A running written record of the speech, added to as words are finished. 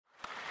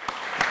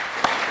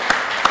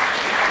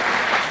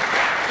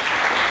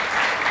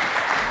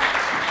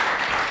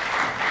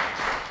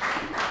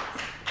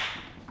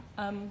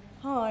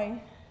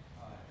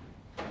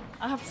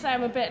have to say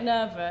I'm a bit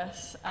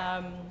nervous.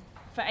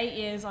 For 8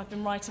 years I've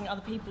been writing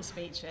other people's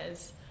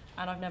speeches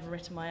and I've never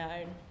written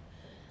my own.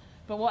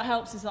 But what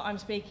helps is that I'm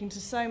speaking to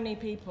so many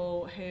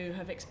people who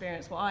have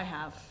experienced what I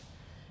have.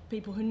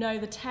 People who know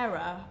the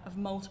terror of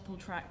multiple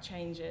track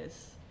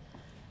changes,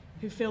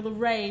 who feel the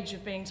rage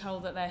of being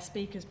told that their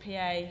speaker's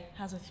PA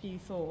has a few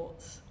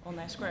thoughts on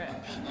their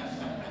script.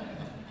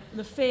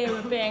 The fear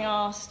of being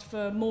asked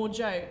for more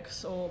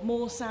jokes or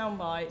more sound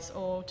bites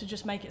or to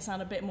just make it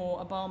sound a bit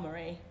more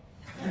Obama-y.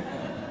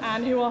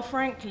 And who are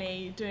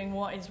frankly doing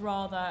what is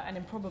rather an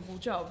improbable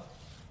job.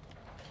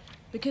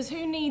 Because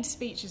who needs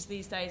speeches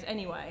these days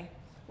anyway?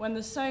 When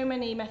there's so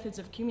many methods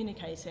of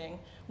communicating,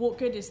 what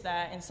good is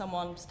there in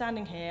someone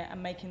standing here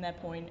and making their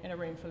point in a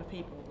room full of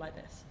people like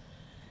this?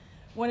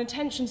 When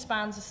attention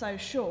spans are so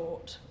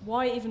short,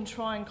 why even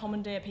try and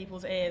commandeer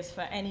people's ears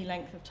for any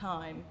length of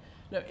time?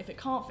 Look, if it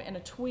can't fit in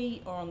a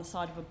tweet or on the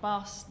side of a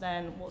bus,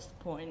 then what's the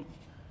point?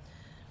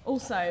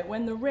 Also,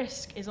 when the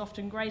risk is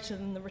often greater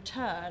than the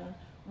return,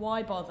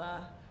 why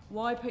bother?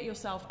 Why put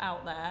yourself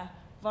out there,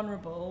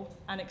 vulnerable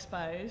and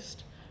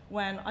exposed,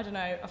 when, I don't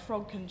know, a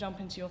frog can jump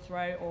into your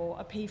throat or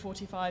a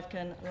P45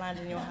 can land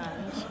in your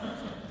hand?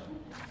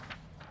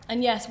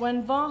 And yes,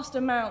 when vast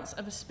amounts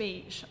of a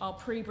speech are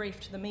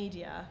pre-briefed to the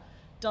media,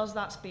 does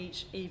that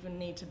speech even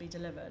need to be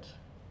delivered?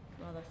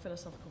 Rather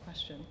philosophical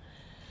question.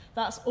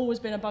 That's always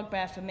been a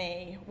bugbear for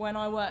me. When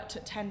I worked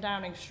at 10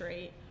 Downing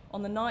Street,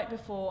 on the night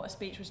before a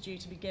speech was due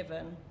to be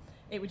given,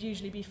 it would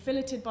usually be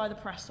filleted by the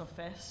press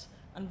office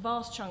and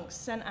vast chunks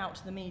sent out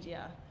to the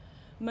media.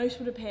 Most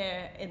would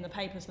appear in the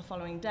papers the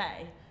following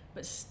day,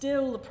 but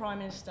still the Prime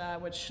Minister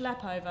would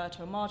schlep over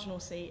to a marginal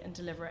seat and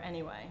deliver it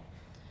anyway.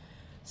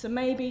 So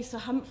maybe Sir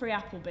Humphrey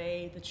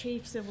Appleby, the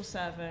chief civil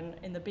servant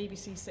in the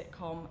BBC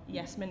sitcom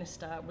Yes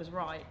Minister, was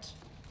right.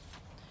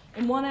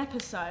 In one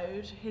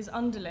episode, his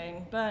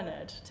underling,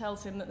 Bernard,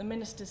 tells him that the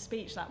minister's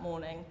speech that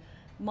morning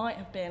might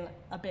have been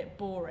a bit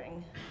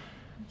boring.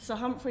 Sir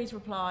Humphrey's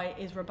reply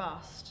is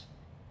robust.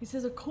 He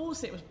says, of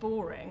course it was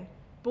boring.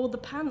 Bored the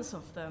pants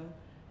off them.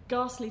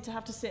 Ghastly to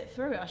have to sit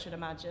through it, I should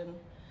imagine.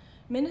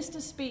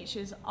 Ministers'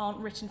 speeches aren't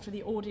written for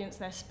the audience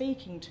they're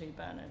speaking to,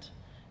 Bernard.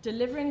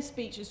 Delivering a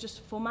speech is just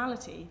a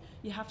formality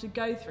you have to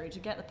go through to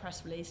get the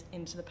press release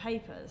into the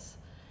papers.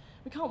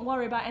 We can't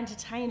worry about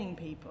entertaining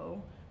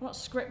people. We're not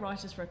script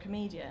writers for a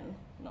comedian,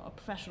 not a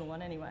professional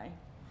one anyway.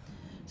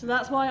 So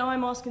that's why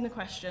I'm asking the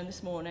question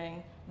this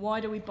morning,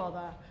 why do we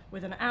bother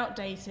with an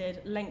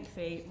outdated,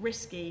 lengthy,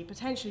 risky,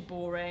 potentially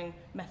boring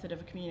method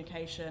of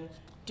communication?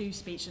 Do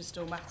speeches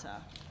still matter?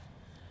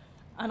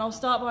 And I'll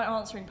start by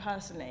answering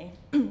personally,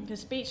 because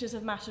speeches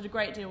have mattered a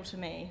great deal to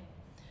me.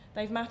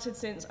 They've mattered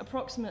since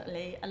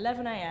approximately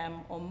 11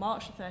 a.m. on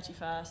March the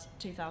 31st,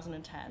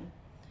 2010.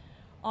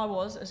 I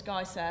was, as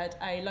Guy said,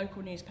 a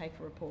local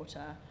newspaper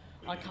reporter.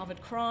 I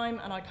covered crime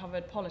and I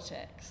covered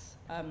politics.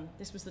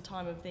 This was the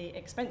time of the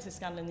expenses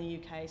scandal in the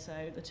UK, so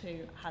the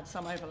two had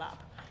some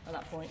overlap at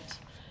that point.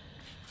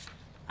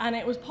 And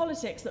it was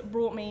politics that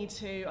brought me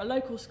to a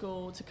local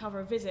school to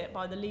cover a visit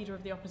by the leader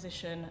of the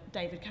opposition,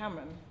 David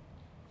Cameron.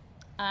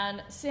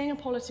 And seeing a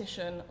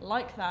politician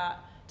like that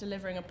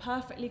delivering a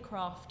perfectly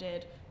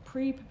crafted,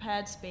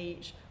 pre-prepared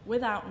speech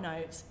without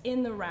notes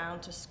in the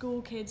round to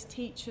school kids,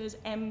 teachers,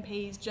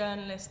 MPs,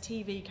 journalists,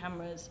 TV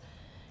cameras,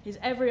 his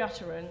every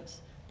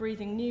utterance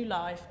breathing new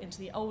life into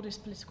the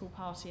oldest political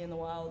party in the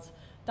world,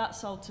 that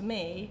sold to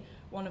me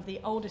one of the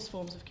oldest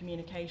forms of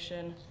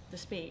communication, the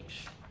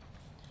speech.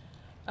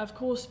 Of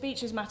course,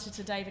 speeches mattered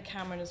to David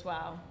Cameron as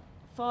well.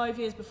 5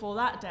 years before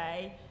that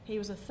day, he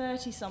was a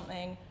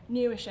 30-something,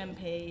 newish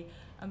MP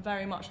and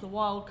very much the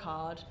wild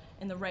card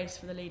in the race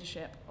for the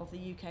leadership of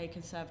the UK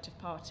Conservative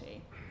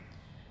Party.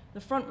 The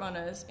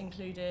frontrunners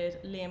included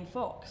Liam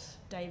Fox,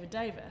 David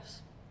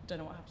Davis, don't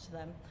know what happened to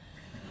them.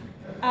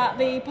 At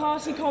the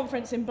party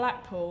conference in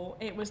Blackpool,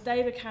 it was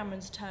David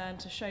Cameron's turn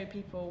to show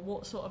people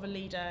what sort of a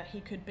leader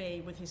he could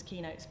be with his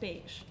keynote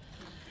speech.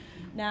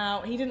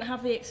 Now, he didn't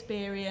have the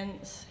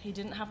experience, he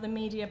didn't have the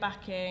media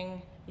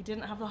backing, he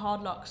didn't have the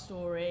hard luck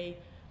story,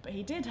 but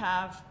he did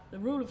have the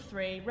rule of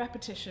three,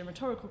 repetition,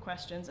 rhetorical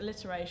questions,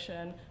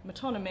 alliteration,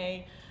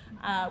 metonymy,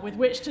 with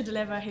which to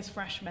deliver his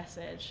fresh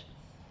message.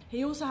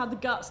 He also had the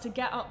guts to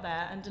get up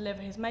there and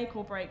deliver his make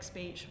or break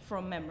speech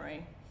from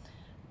memory.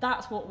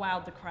 That's what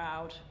wowed the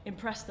crowd,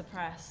 impressed the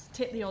press,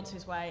 tipped the odds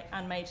his way,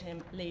 and made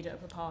him leader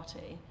of the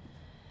party.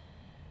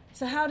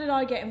 So how did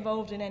I get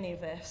involved in any of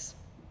this?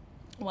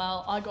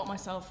 Well, I got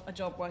myself a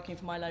job working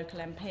for my local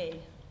MP,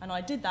 and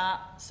I did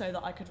that so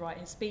that I could write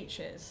his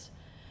speeches.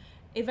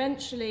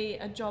 Eventually,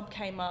 a job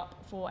came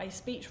up for a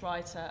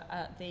speechwriter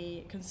at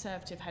the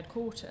Conservative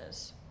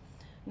headquarters.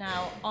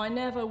 Now, I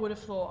never would have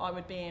thought I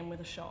would be in with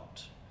a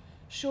shot.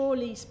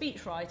 Surely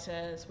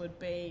speechwriters would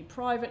be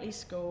privately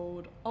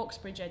schooled,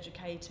 Oxbridge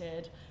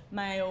educated,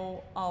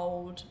 male,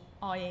 old,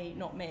 i.e.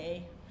 not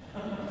me.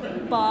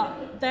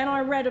 But then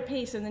I read a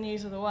piece in the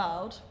News of the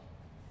World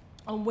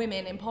on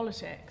women in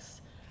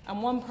politics,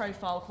 and one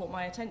profile caught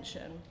my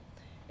attention.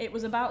 It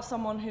was about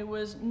someone who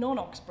was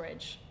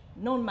non-Oxbridge,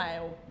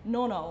 non-male,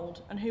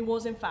 non-old, and who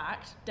was in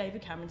fact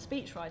David Cameron's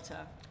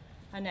speechwriter.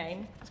 Her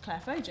name is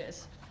Claire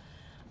Foges.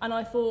 And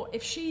I thought,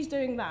 if she's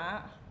doing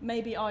that,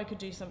 maybe I could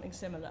do something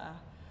similar.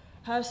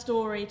 Her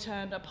story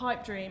turned a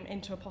pipe dream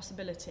into a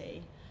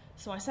possibility.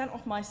 So I sent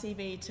off my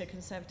CV to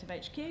Conservative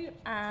HQ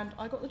and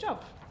I got the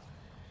job.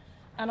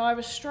 And I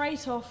was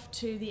straight off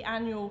to the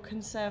annual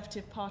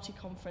Conservative Party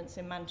Conference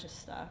in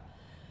Manchester.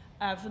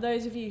 For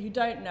those of you who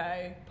don't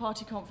know,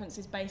 Party Conference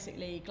is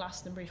basically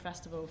Glastonbury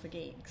Festival for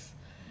geeks.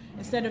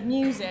 Instead of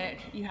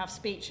music, you have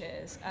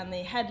speeches, and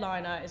the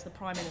headliner is the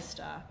Prime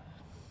Minister.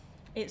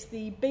 It's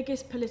the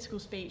biggest political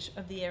speech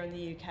of the year in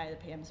the UK, the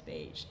PM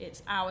speech.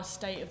 It's our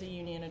State of the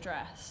Union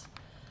address.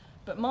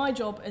 But my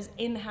job as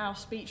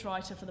in-house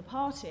speechwriter for the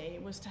party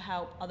was to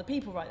help other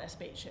people write their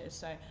speeches,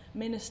 so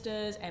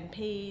ministers,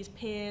 MPs,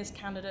 peers,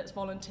 candidates,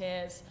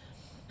 volunteers.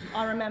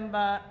 I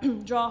remember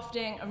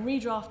drafting and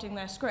redrafting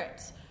their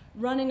scripts,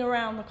 running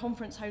around the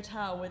conference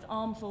hotel with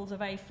armfuls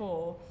of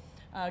A4,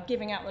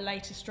 giving out the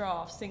latest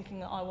drafts, thinking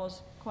that I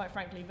was, quite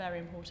frankly, very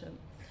important.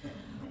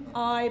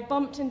 I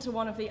bumped into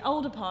one of the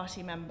older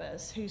party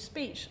members whose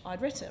speech I'd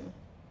written.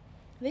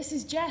 "This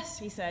is Jess,"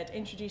 he said,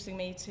 introducing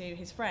me to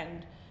his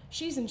friend.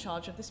 "She's in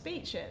charge of the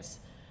speeches."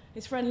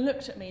 His friend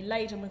looked at me,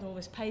 laden with all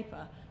this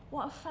paper.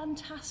 "What a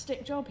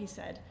fantastic job," he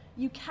said.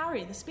 "You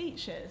carry the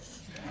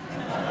speeches."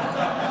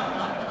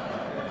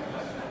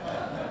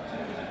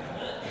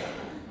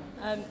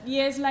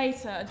 Years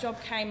later, a job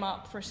came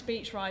up for a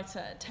speechwriter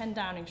at 10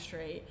 Downing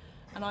Street,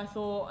 and I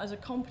thought, as a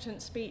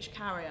competent speech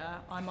carrier,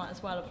 I might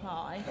as well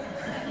apply.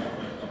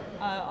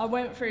 I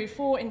went through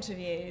 4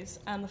 interviews,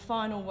 and the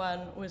final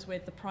one was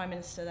with the Prime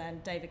Minister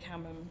then, David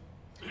Cameron.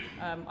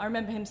 I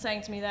remember him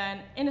saying to me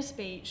then, "In a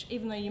speech,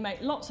 even though you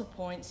make lots of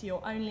points,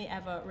 you're only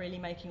ever really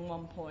making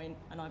 1 point,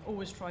 and I've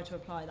always tried to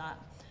apply that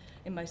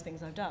in most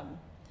things I've done."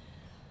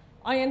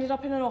 I ended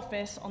up in an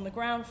office on the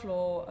ground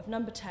floor of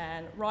number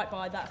 10, right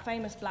by that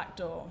famous black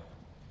door.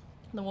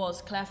 There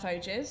was Claire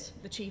Foges,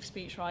 the chief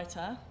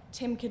speechwriter,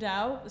 Tim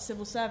Cadell, the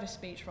civil service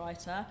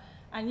speechwriter,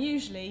 and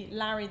usually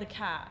Larry the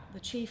cat, the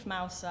chief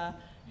mouser,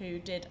 who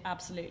did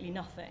absolutely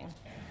nothing.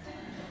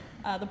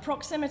 The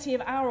proximity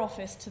of our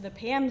office to the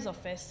PM's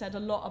office said a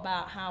lot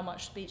about how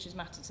much speeches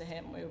mattered to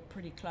him. We were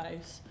pretty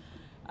close.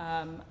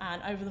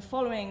 And over the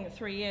following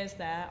 3 years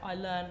there, I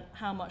learned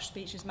how much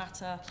speeches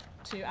matter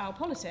to our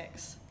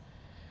politics.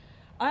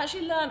 I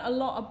actually learned a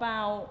lot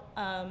about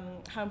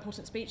how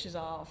important speeches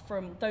are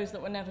from those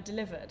that were never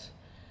delivered.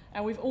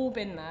 And we've all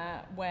been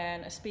there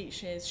when a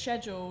speech is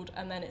scheduled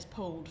and then it's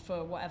pulled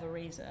for whatever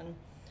reason.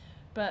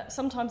 But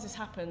sometimes this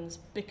happens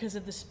because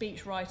of the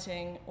speech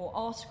writing or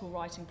article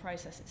writing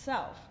process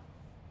itself.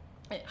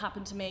 It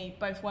happened to me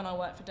both when I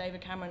worked for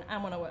David Cameron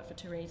and when I worked for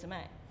Theresa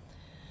May.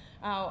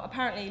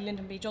 Apparently,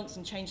 Lyndon B.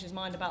 Johnson changed his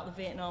mind about the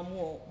Vietnam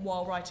War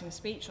while writing a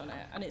speech on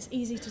it, and it's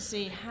easy to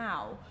see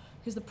how,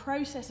 because the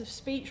process of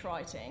speech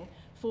writing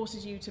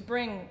forces you to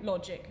bring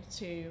logic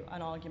to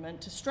an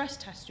argument, to stress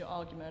test your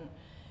argument.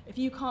 If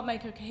you can't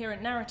make a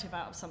coherent narrative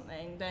out of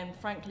something, then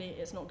frankly,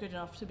 it's not good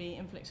enough to be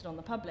inflicted on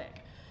the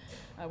public.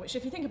 Which,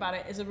 if you think about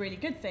it, is a really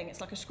good thing. It's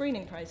like a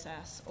screening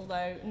process,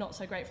 although not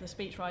so great for the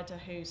speechwriter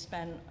who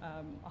spent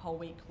a whole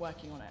week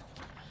working on it.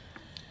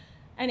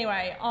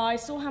 Anyway, I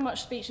saw how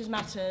much speeches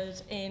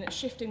mattered in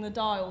shifting the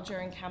dial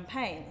during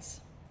campaigns.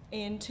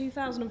 In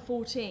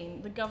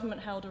 2014, the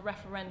government held a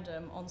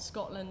referendum on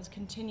Scotland's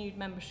continued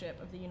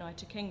membership of the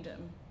United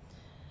Kingdom.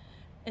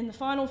 In the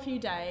final few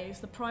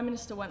days, the Prime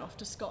Minister went off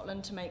to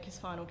Scotland to make his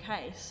final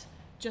case,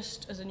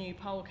 just as a new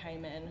poll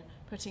came in,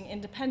 putting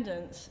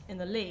independence in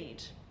the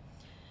lead.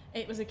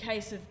 It was a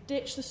case of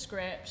ditch the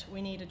script,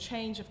 we need a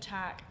change of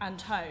tack and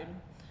tone.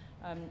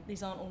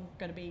 These aren't all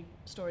going to be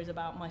stories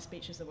about my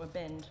speeches that were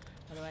binned,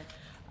 by the way.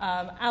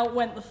 Out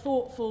went the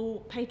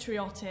thoughtful,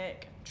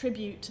 patriotic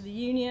tribute to the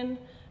Union,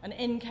 and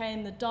in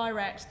came the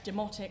direct,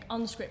 demotic,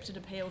 unscripted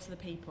appeal to the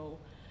people.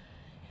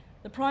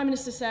 The Prime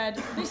Minister said,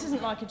 "This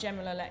isn't like a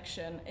general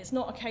election. It's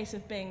not a case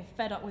of being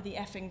fed up with the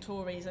effing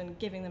Tories and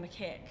giving them a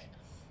kick.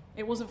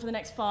 It wasn't for the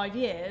next 5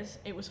 years,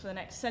 it was for the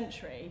next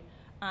century.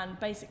 And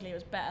basically it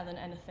was better than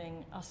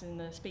anything us in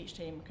the speech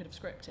team could have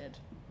scripted."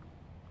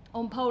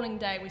 On polling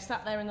day, we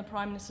sat there in the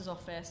Prime Minister's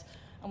office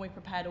and we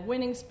prepared a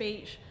winning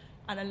speech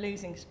and a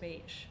losing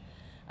speech.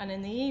 And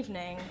in the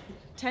evening,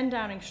 10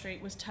 Downing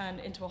Street was turned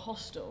into a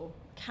hostel,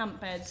 camp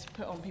beds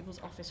put on people's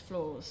office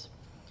floors.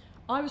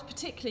 I was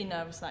particularly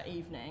nervous that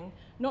evening,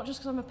 not just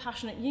because I'm a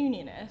passionate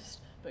unionist,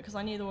 but because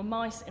I knew there were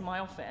mice in my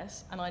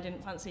office and I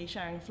didn't fancy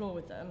sharing a floor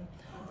with them.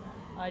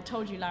 I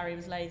told you Larry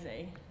was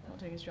lazy, not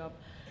doing his job.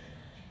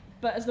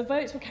 But as the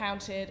votes were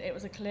counted, it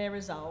was a clear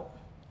result.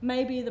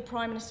 Maybe the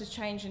Prime Minister's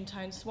change in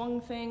tone swung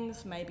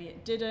things, maybe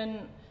it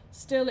didn't.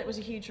 Still, it was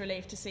a huge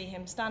relief to see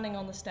him standing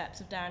on the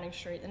steps of Downing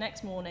Street the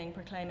next morning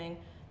proclaiming,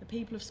 "The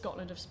people of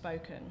Scotland have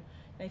spoken.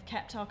 They've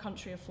kept our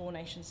country of 4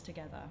 nations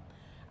together."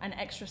 And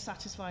extra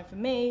satisfying for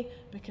me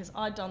because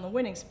I'd done the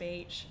winning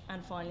speech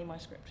and finally my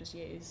script was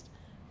used.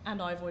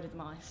 And I avoided the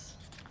mice.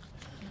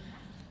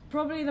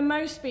 Probably the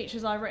most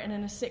speeches I've written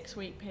in a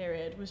 6-week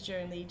period was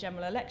during the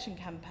general election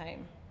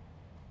campaign.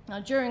 Now,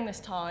 during this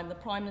time, the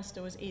Prime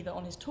Minister was either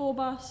on his tour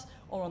bus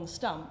or on the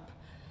stump.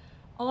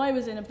 I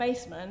was in a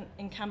basement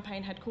in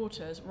campaign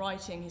headquarters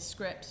writing his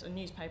scripts and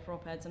newspaper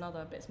op-eds and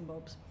other bits and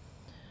bobs.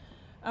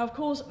 Of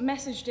course,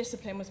 message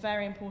discipline was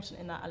very important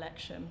in that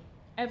election.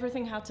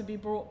 Everything had to be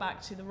brought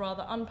back to the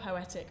rather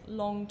unpoetic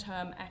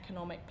long-term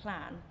economic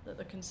plan that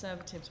the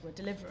Conservatives were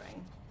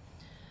delivering.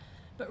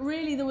 But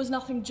really, there was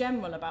nothing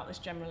general about this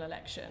general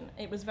election.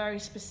 It was very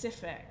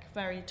specific,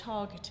 very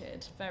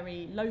targeted,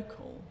 very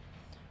local.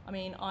 I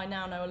mean, I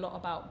now know a lot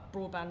about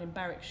broadband in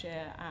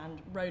Berwickshire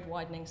and road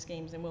widening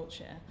schemes in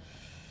Wiltshire.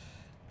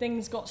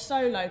 Things got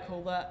so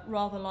local that,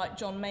 rather like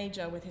John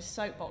Major with his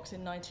soapbox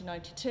in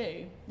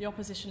 1992, the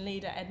opposition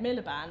leader Ed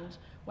Miliband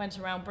went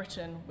around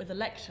Britain with a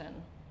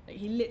lectern.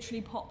 He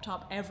literally popped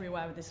up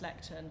everywhere with this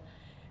lectern,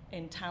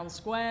 in town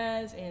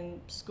squares, in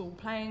school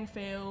playing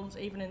fields,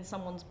 even in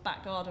someone's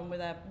back garden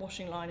with a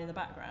washing line in the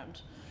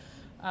background.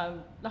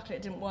 Luckily,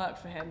 it didn't work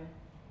for him.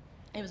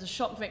 It was a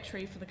shock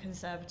victory for the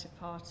Conservative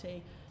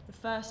Party, the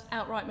first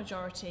outright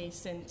majority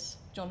since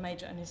John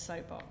Major and his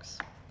soapbox.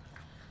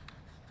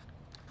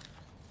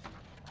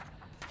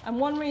 And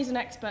one reason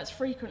experts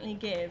frequently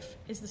give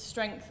is the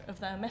strength of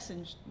their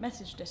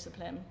message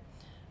discipline.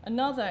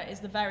 Another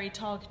is the very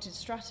targeted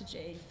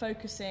strategy,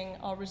 focusing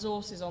our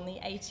resources on the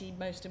 80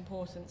 most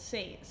important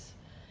seats.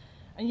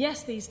 And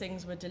yes, these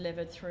things were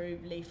delivered through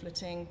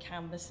leafleting,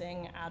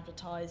 canvassing,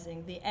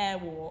 advertising, the air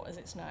war as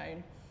it's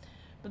known.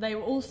 But they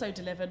were also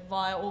delivered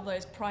via all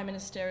those prime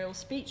ministerial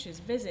speeches,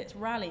 visits,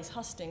 rallies,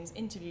 hustings,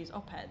 interviews,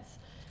 op-eds.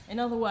 In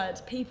other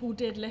words, people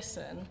did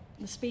listen,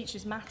 the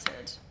speeches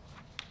mattered.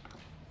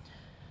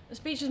 The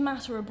speeches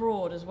matter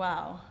abroad as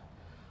well.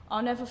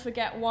 I'll never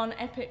forget one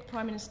epic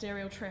prime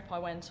ministerial trip I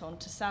went on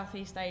to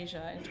Southeast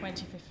Asia in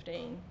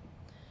 2015.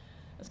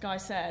 As Guy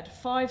said,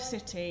 5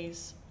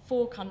 cities,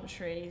 4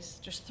 countries,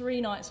 just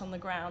 3 nights on the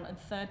ground and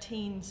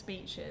 13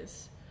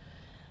 speeches.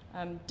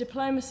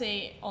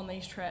 Diplomacy on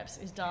these trips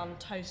is done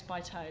toast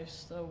by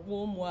toast, the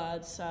warm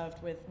words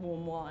served with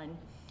warm wine.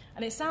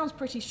 And it sounds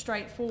pretty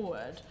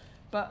straightforward,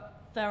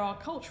 but there are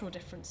cultural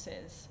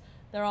differences.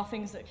 There are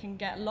things that can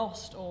get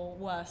lost or,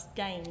 worse,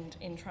 gained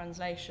in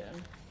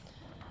translation.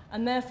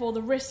 And therefore,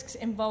 the risks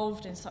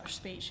involved in such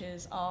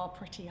speeches are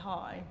pretty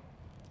high,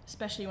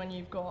 especially when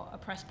you've got a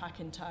press pack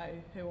in tow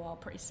who are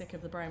pretty sick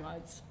of the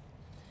bromides.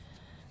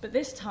 But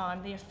this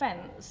time, the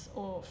offence,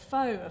 or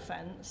faux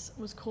offence,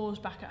 was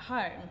caused back at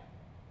home.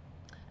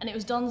 And it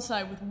was done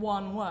so with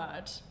one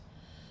word.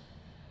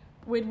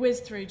 We'd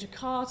whizzed through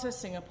Jakarta,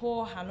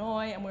 Singapore,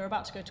 Hanoi, and we were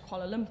about to go to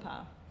Kuala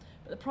Lumpur.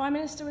 But the Prime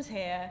Minister was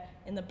here,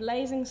 in the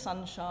blazing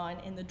sunshine,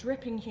 in the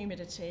dripping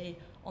humidity,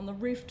 on the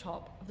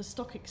rooftop of the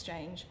Stock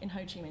Exchange in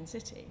Ho Chi Minh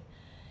City,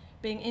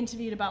 being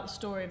interviewed about the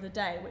story of the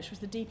day, which was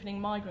the deepening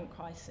migrant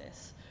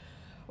crisis.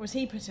 Or as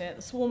he put it,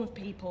 the swarm of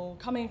people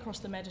coming across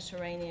the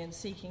Mediterranean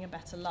seeking a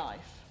better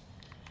life.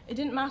 It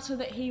didn't matter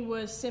that he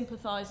was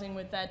sympathising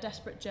with their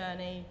desperate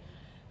journey,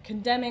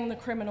 condemning the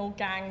criminal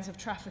gangs of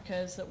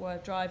traffickers that were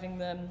driving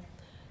them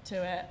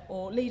to it,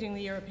 or leading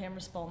the European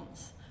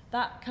response.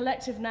 That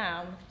collective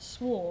noun,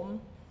 swarm,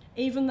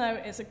 even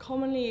though it's a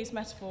commonly used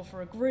metaphor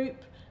for a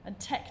group and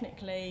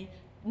technically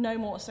no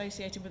more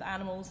associated with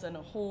animals than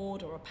a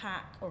horde or a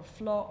pack or a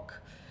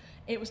flock,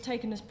 it was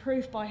taken as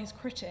proof by his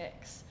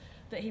critics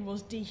that he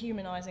was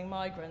dehumanising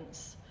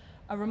migrants,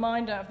 a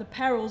reminder of the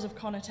perils of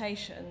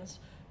connotations,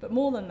 but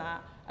more than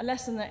that, a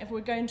lesson that if we're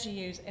going to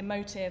use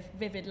emotive,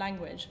 vivid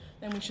language,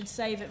 then we should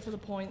save it for the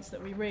points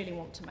that we really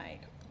want to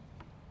make.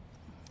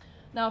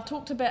 Now, I've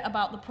talked a bit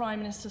about the Prime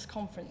Minister's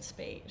conference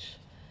speech,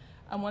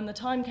 and when the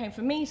time came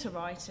for me to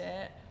write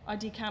it, I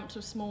decamped to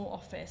a small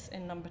office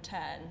in number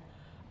 10.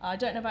 I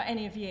don't know about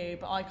any of you,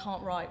 but I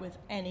can't write with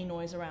any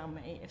noise around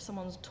me. If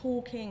someone's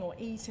talking or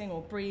eating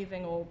or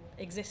breathing or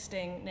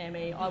existing near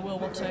me, I will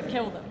want to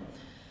kill them.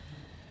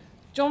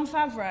 Jon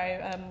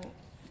Favreau,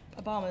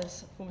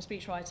 Obama's former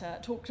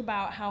speechwriter, talked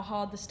about how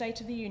hard the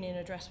State of the Union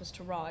address was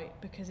to write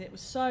because it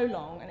was so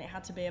long and it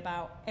had to be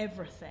about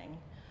everything.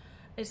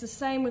 It's the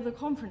same with the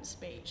conference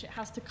speech. It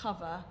has to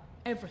cover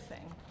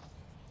everything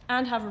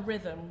and have a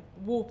rhythm,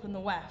 warp and the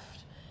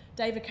weft.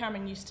 David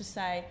Cameron used to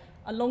say,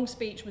 a long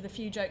speech with a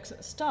few jokes at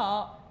the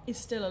start is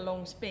still a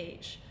long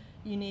speech.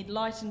 You need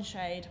light and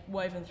shade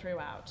woven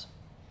throughout.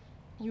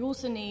 You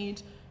also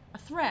need a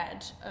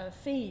thread, a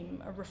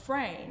theme, a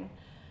refrain.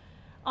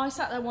 I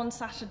sat there one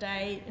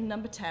Saturday in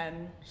number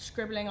 10,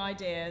 scribbling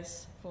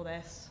ideas for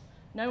this.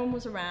 No one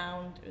was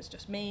around, it was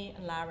just me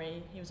and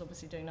Larry. He was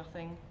obviously doing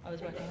nothing, I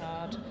was working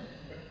hard.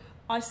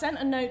 I sent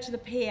a note to the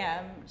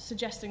PM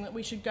suggesting that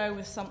we should go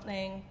with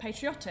something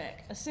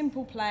patriotic, a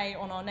simple play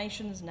on our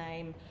nation's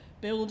name,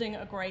 building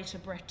a greater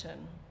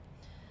Britain.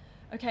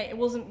 Okay, it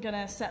wasn't going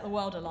to set the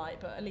world alight,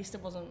 but at least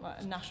it wasn't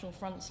like a National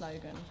Front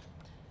slogan.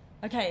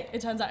 Okay,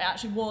 it turns out it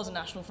actually was a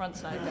National Front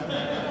slogan.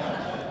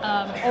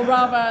 Or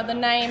rather, the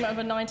name of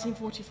a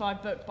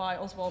 1945 book by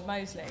Oswald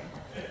Mosley.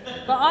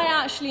 But I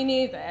actually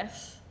knew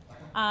this,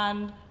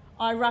 and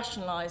I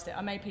rationalised it,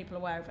 I made people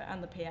aware of it,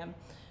 and the PM,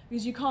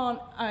 because you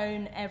can't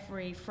own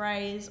every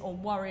phrase or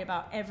worry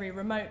about every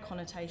remote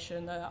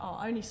connotation. There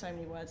are only so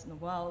many words in the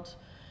world.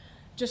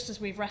 Just as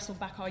we've wrestled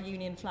back our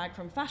Union flag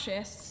from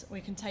fascists, we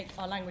can take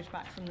our language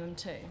back from them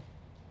too.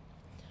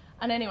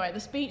 And anyway, the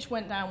speech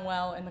went down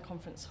well in the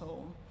conference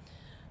hall.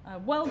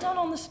 Well done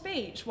on the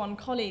speech, one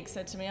colleague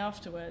said to me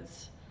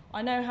afterwards.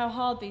 I know how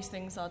hard these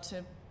things are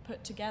to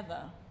put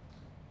together.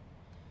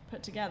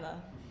 Put together.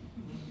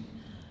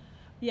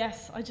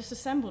 Yes, I just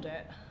assembled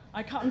it.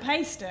 I cut and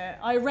pasted it.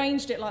 I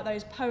arranged it like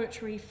those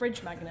poetry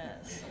fridge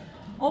magnets.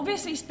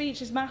 Obviously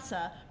speeches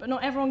matter, but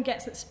not everyone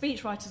gets that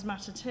speechwriters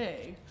matter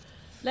too.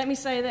 Let me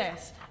say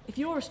this, if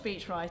you're a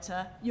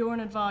speechwriter, you're an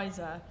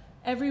advisor.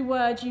 Every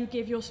word you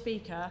give your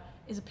speaker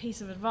is a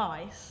piece of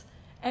advice.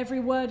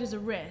 Every word is a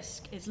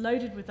risk. It's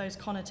loaded with those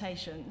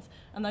connotations,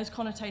 and those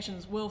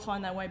connotations will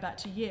find their way back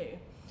to you.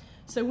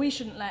 So we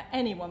shouldn't let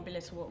anyone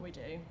belittle what we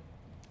do.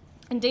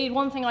 Indeed,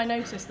 one thing I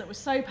noticed that was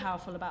so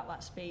powerful about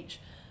that speech,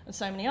 and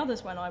so many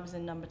others when I was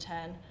in number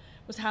 10,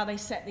 was how they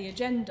set the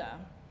agenda.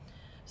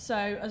 So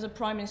as a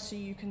Prime Minister,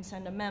 you can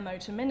send a memo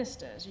to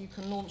ministers, you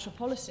can launch a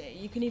policy,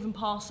 you can even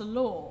pass a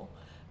law,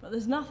 but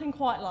there's nothing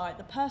quite like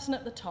the person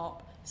at the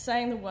top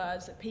saying the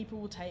words that people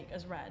will take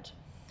as read.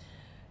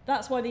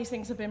 That's why these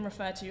things have been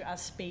referred to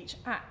as speech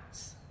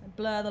acts, and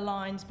blur the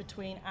lines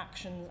between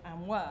actions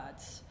and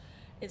words.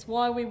 It's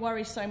why we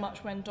worry so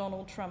much when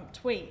Donald Trump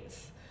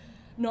tweets.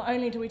 Not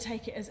only do we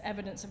take it as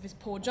evidence of his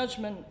poor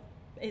judgment,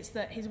 it's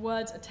that his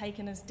words are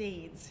taken as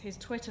deeds, his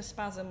Twitter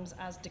spasms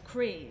as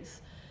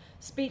decrees.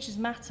 Speeches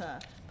matter,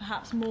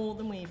 perhaps more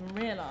than we even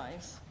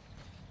realise.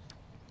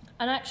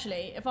 And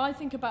actually, if I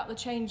think about the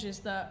changes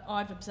that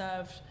I've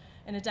observed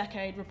in a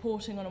decade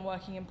reporting on and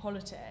working in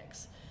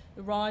politics,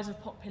 the rise of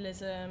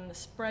populism, the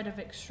spread of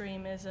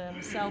extremism,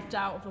 the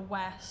self-doubt of the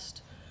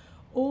West,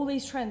 all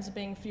these trends are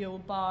being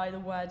fuelled by the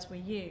words we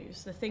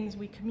use, the things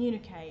we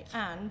communicate,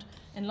 and,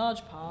 in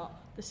large part,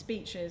 the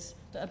speeches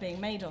that are being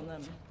made on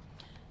them.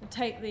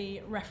 Take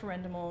the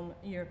referendum on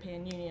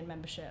European Union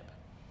membership.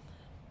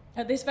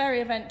 At this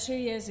very event 2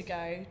 years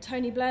ago,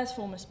 Tony Blair's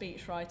former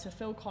speechwriter,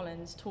 Phil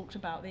Collins, talked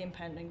about the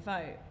impending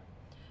vote.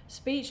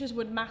 Speeches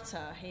would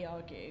matter, he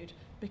argued,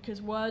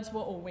 because words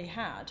were all we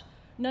had.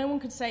 No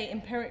one could say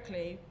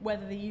empirically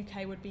whether the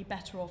UK would be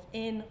better off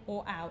in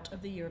or out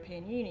of the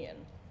European Union.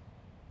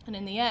 And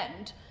in the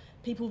end,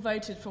 people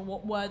voted for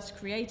what words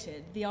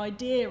created, the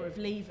idea of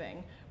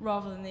leaving,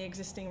 rather than the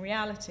existing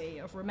reality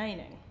of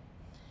remaining.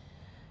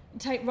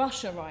 Take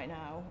Russia right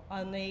now,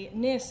 and the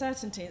near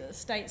certainty that the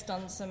state's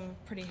done some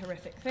pretty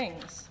horrific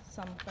things,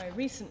 some very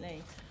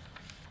recently.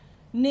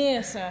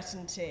 Near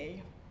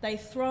certainty, they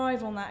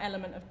thrive on that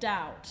element of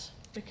doubt,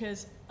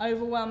 because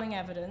overwhelming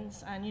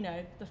evidence, and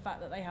the fact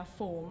that they have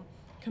form,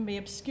 can be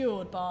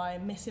obscured by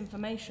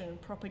misinformation,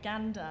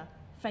 propaganda,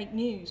 fake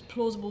news,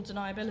 plausible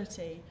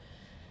deniability.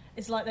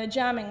 It's like they're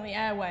jamming the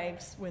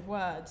airwaves with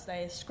words.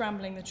 They're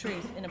scrambling the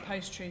truth in a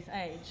post-truth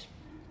age.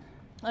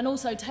 And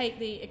also take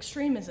the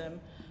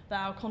extremism that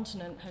our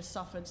continent has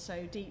suffered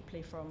so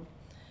deeply from.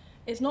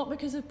 It's not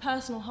because of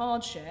personal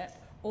hardship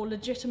or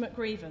legitimate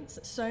grievance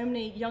that so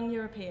many young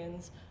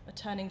Europeans are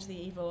turning to the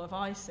evil of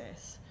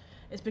ISIS.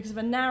 It's because of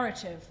a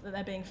narrative that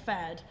they're being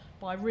fed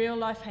by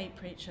real-life hate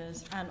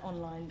preachers and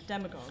online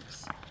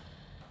demagogues.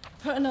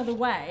 Put another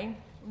way,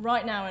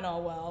 right now in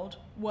our world,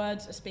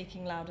 words are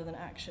speaking louder than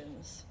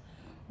actions,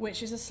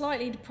 which is a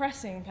slightly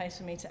depressing place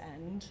for me to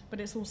end, but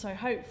it's also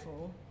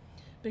hopeful,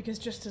 because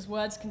just as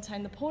words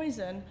contain the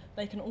poison,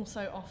 they can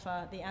also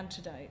offer the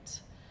antidote.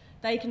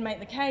 They can make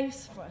the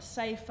case for a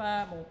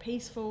safer, more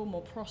peaceful,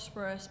 more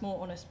prosperous,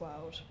 more honest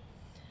world.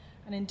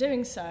 And in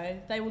doing so,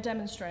 they will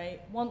demonstrate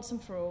once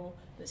and for all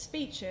that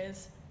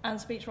speeches and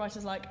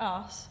speechwriters like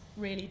us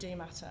really do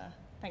matter.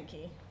 Thank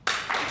you.